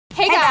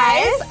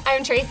guys!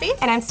 I'm Tracy.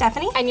 And I'm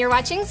Stephanie. And you're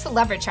watching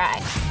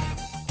Celebri-TRY.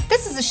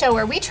 This is a show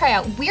where we try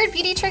out weird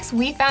beauty tricks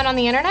we found on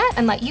the internet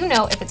and let you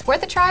know if it's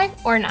worth a try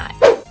or not.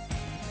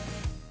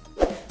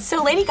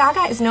 So Lady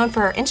Gaga is known for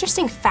her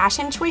interesting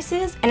fashion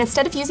choices, and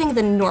instead of using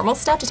the normal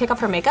stuff to take off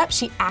her makeup,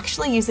 she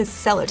actually uses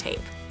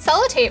sellotape.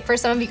 Sellotape, for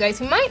some of you guys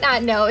who might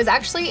not know, is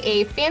actually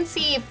a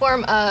fancy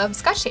form of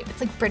Scotch tape. It's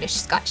like British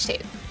Scotch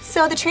tape.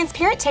 So the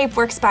transparent tape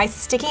works by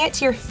sticking it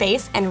to your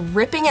face and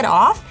ripping it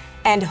off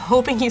and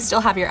hoping you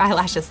still have your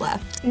eyelashes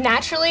left.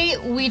 Naturally,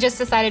 we just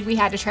decided we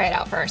had to try it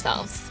out for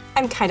ourselves.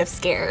 I'm kind of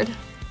scared.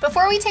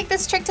 Before we take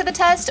this trick to the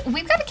test,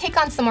 we've got to cake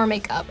on some more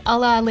makeup, a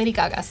la Lady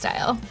Gaga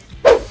style.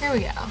 Here we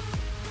go.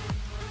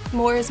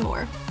 More is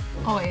more.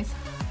 Always.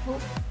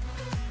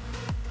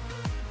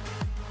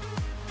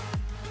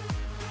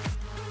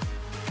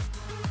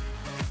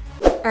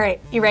 All right,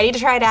 you ready to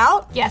try it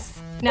out?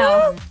 Yes.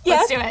 No.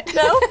 Yes. Let's do it.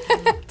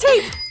 No.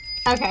 Tape.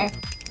 Okay.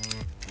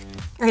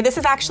 All right, this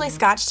is actually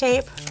Scotch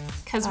tape.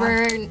 Because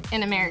we're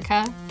in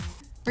America.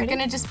 We're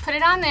gonna just put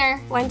it on there.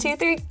 1, 2,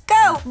 3,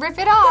 go! Rip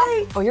it off.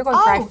 Yay. Oh, you're going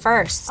to try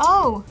first.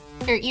 Oh.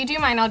 Here, you do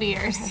mine, I'll do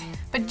yours. Okay.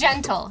 But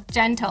gentle,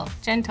 gentle,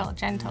 gentle,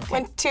 gentle.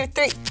 Okay. 1, 2,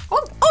 3.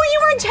 Oh, you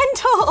were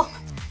gentle!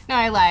 No,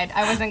 I lied.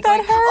 I wasn't That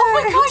going. hurt.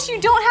 Oh my gosh,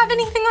 you don't have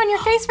anything on your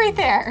face right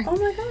there. Oh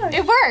my gosh.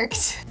 It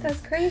worked.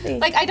 That's crazy.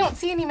 Like, I don't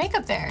see any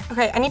makeup there.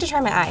 Okay, I need to try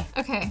my eye.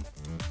 Okay.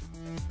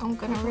 I'm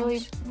gonna really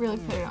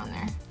put it on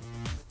there.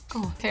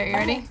 Oh. Okay, are you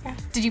ready? Yeah.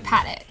 Did you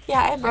pat it?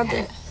 Yeah, I rubbed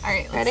it. All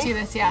right, let's Ready? do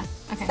this, yeah.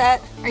 Okay. Set.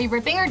 Are you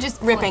ripping or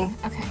just ripping?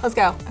 pulling? Okay. Let's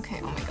go.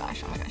 Okay, oh my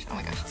gosh, oh my gosh, oh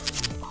my gosh.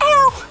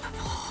 Ow!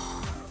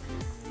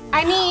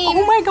 I mean.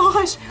 Oh my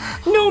gosh.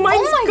 No,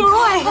 mine's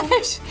oh my gone.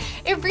 gosh.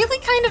 It really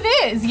kind of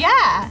is,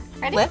 yeah.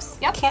 Ready? Lips?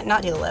 Yep. Can't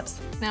not do the lips.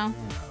 No.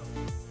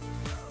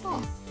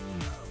 Oh.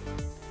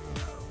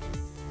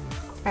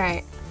 All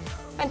right.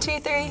 1, 2,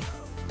 3,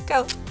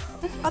 go.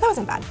 Oh, that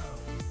wasn't bad.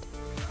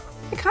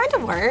 It kind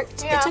of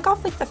worked. Yeah. It took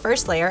off like the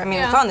first layer. I mean,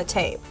 Yeah. it's on the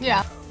tape.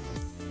 Yeah.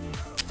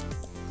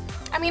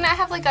 I mean, I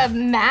have like a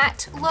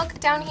matte look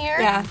down here.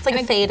 Yeah, it's like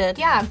and faded.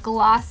 Yeah,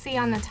 glossy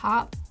on the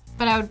top.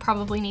 But I would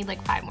probably need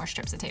like 5 more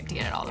strips of tape to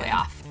get it all the way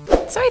off.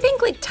 So I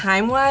think like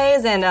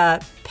time-wise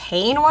and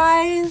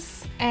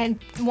pain-wise, And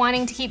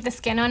wanting to keep the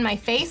skin on my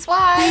face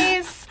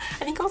wise.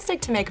 I think I'll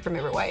stick to makeup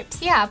remover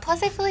wipes. Yeah,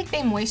 plus I feel like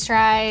they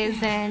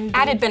moisturize and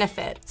Added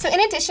benefit. So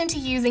in addition to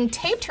using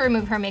tape to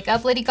remove her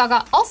makeup, Lady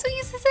Gaga also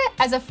uses it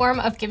as a form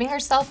of giving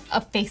herself a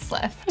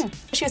facelift.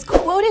 She was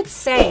quoted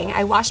saying,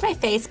 "I wash my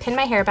face, pin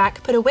my hair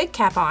back, put a wig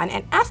cap on,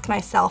 and ask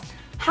myself,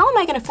 how am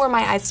I gonna form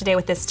my eyes today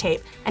with this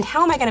tape? And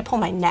how am I gonna pull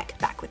my neck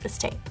back with this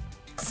tape?"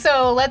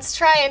 So let's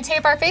try and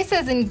tape our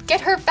faces and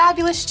get her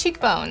fabulous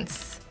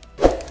cheekbones.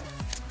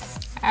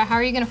 How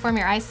are you gonna form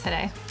your eyes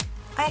today?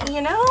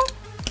 You know,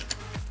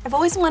 I've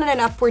always wanted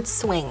an upward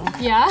swing.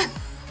 Yeah?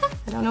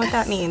 I don't know what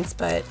that means,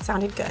 but it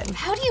sounded good.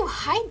 How do you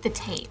hide the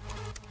tape?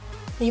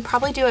 You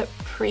probably do it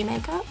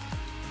pre-makeup?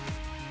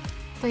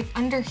 Like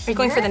under here? Are you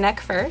going for the neck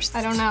first?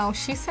 I don't know.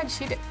 She said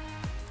she did.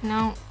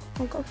 No.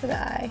 I'll go for the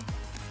eye.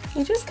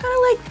 You just kind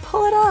of like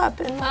pull it up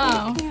and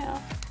like, you know.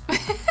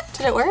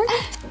 Did it work?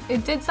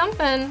 It did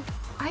something.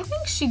 I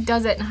think she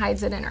does it and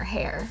hides it in her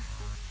hair.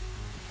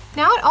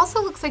 Now it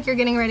also looks like you're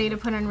getting ready to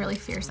put on really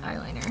fierce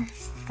eyeliner.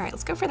 All right,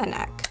 let's go for the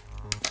neck.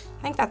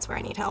 I think that's where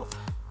I need help.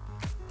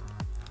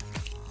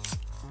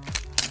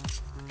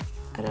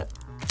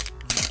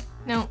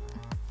 No.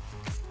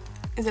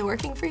 Is it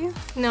working for you?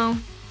 No.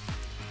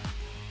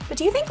 But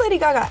do you think Lady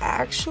Gaga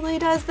actually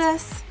does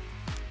this?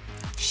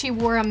 She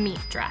wore a meat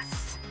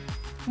dress.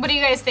 What do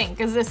you guys think?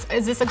 Is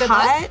this a good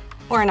Hot look?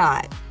 or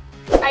not?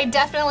 I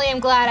definitely am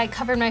glad I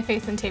covered my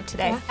face in tape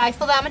today. Yeah. I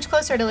feel that much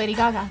closer to Lady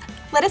Gaga.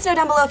 Let us know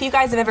down below if you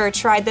guys have ever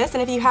tried this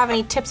and if you have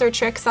any tips or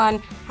tricks on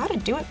how to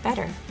do it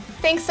better.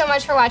 Thanks so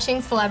much for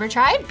watching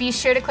Celebri-TRY. Be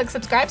sure to click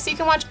subscribe so you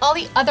can watch all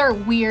the other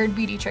weird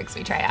beauty tricks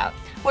we try out.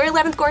 We're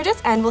 11th Gorgeous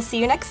and we'll see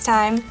you next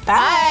time.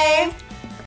 Bye. Bye.